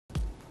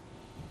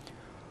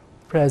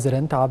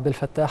President Abdel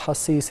Fattah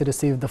al-Sisi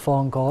received the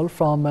phone call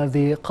from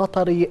the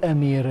Qatari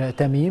Emir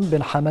Tamim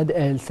bin Hamad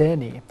Al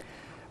Thani.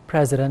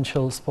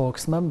 Presidential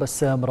spokesman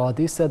Bassam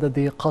Radi said that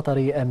the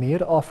Qatari Emir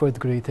offered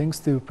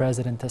greetings to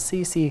President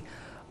al-Sisi,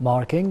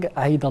 marking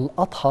Eid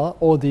al-Adha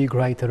or the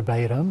Greater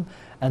Bayram,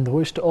 and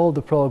wished all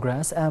the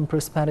progress and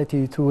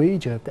prosperity to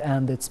Egypt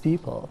and its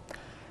people.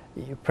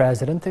 The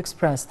President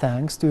expressed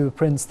thanks to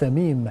Prince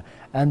Tamim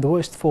and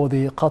wished for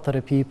the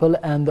Qatari people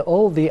and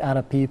all the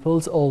Arab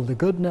peoples all the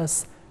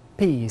goodness,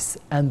 peace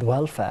and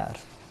welfare.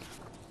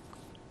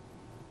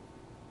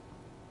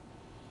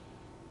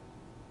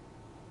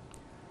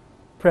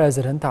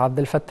 President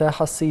Abdel Fattah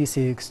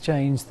al-Sisi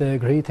exchanged the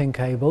greeting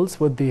cables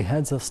with the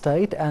heads of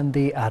state and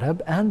the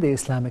Arab and the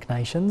Islamic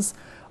nations,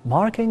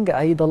 marking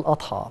Eid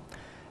al-Adha.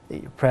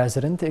 The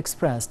President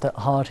expressed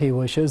hearty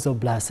wishes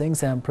of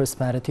blessings and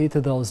prosperity to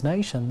those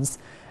nations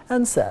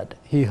and said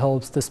he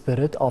hopes the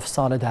spirit of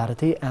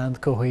solidarity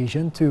and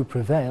cohesion to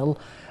prevail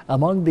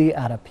among the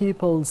Arab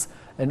peoples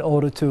in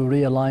order to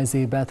realize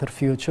a better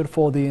future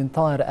for the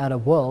entire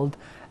Arab world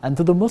and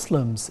to the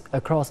Muslims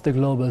across the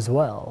globe as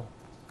well.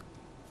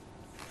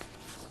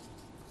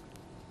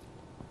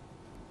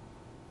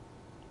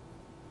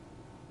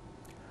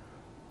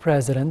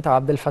 President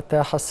Abdel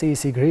Fattah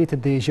al-Sisi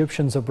greeted the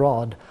Egyptians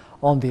abroad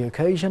on the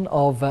occasion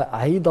of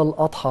Eid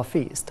al-Adha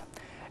feast.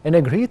 In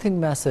a greeting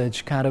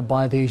message carried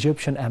by the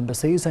Egyptian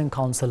embassies and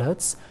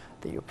consulates,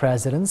 the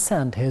President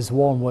sent his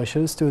warm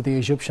wishes to the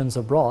Egyptians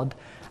abroad,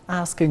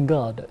 asking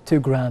God to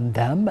grant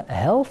them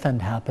health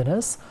and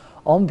happiness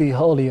on the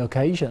holy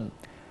occasion.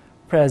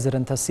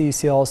 President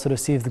al-Sisi also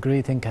received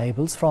greeting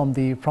cables from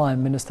the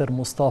Prime Minister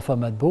Mustafa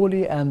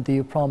Madbouli and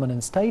the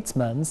prominent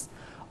statesmen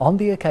on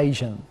the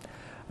occasion.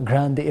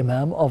 Grand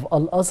Imam of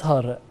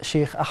Al-Azhar,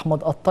 Sheikh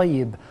Ahmad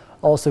Al-Tayyib,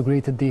 also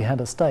greeted the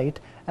head of state,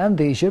 and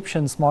the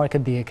Egyptians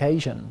marked the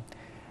occasion.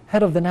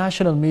 Head of the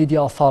National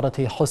Media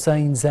Authority,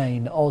 Hussein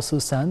Zain, also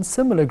sent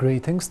similar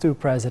greetings to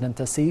President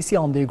al-Sisi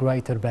on the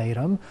Greater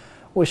Bayram,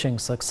 wishing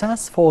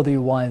success for the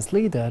wise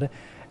leader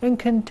in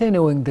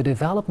continuing the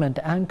development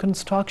and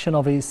construction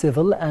of a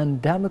civil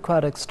and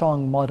democratic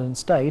strong modern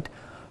state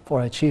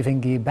for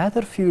achieving a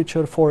better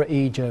future for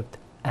Egypt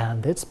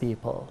and its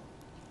people.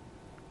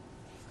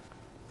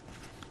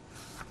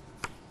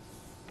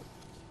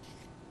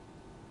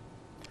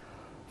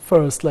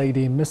 First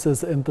Lady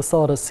Mrs.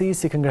 Intisar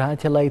al-Sisi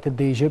congratulated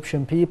the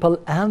Egyptian people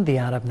and the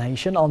Arab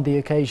nation on the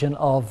occasion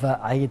of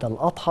Eid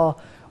al-Adha,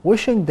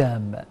 wishing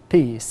them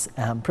peace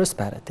and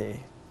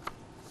prosperity.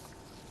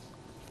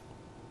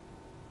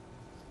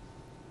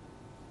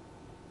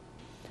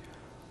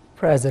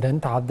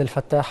 President Abdel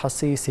Fattah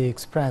al-Sisi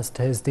expressed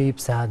his deep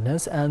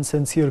sadness and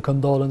sincere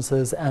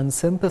condolences and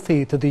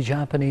sympathy to the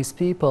Japanese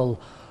people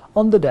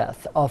on the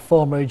death of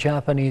former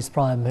Japanese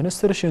Prime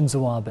Minister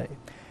Shinzo Abe.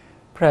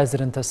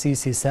 President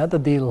al-Sisi said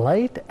that the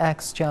late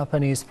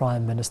ex-Japanese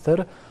Prime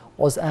Minister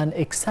was an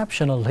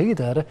exceptional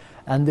leader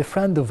and a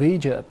friend of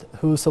Egypt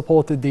who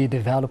supported the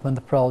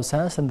development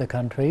process in the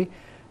country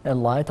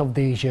in light of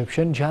the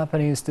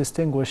Egyptian-Japanese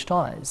distinguished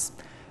ties.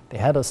 The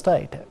head of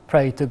state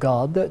prayed to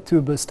God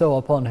to bestow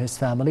upon his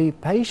family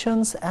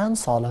patience and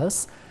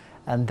solace,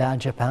 and that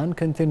Japan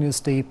continues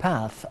the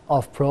path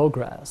of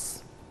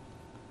progress.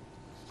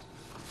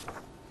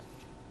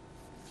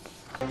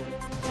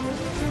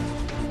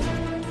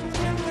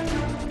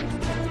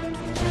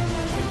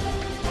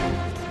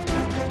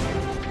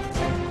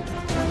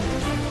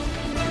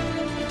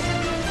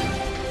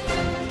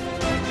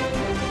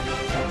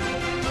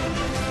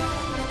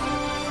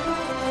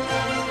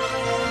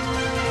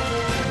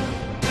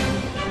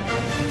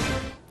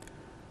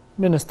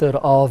 Minister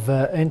of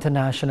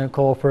International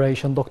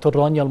Cooperation Dr.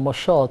 Rania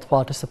Al-Mashat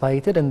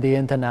participated in the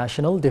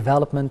International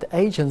Development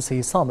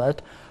Agency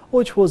Summit,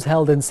 which was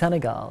held in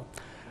Senegal.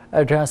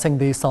 Addressing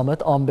the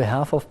summit on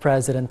behalf of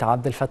President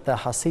Abdel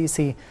Fattah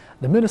al-Sisi,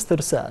 the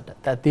minister said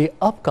that the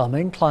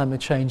upcoming climate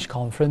change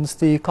conference,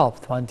 the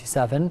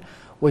COP27,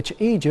 which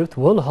Egypt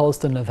will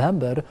host in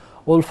November,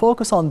 will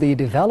focus on the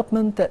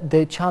development,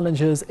 the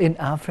challenges in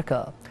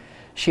Africa.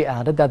 She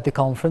added that the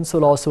conference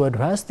will also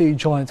address the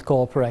joint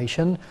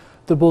cooperation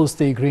to boost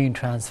the green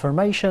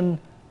transformation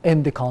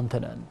in the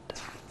continent.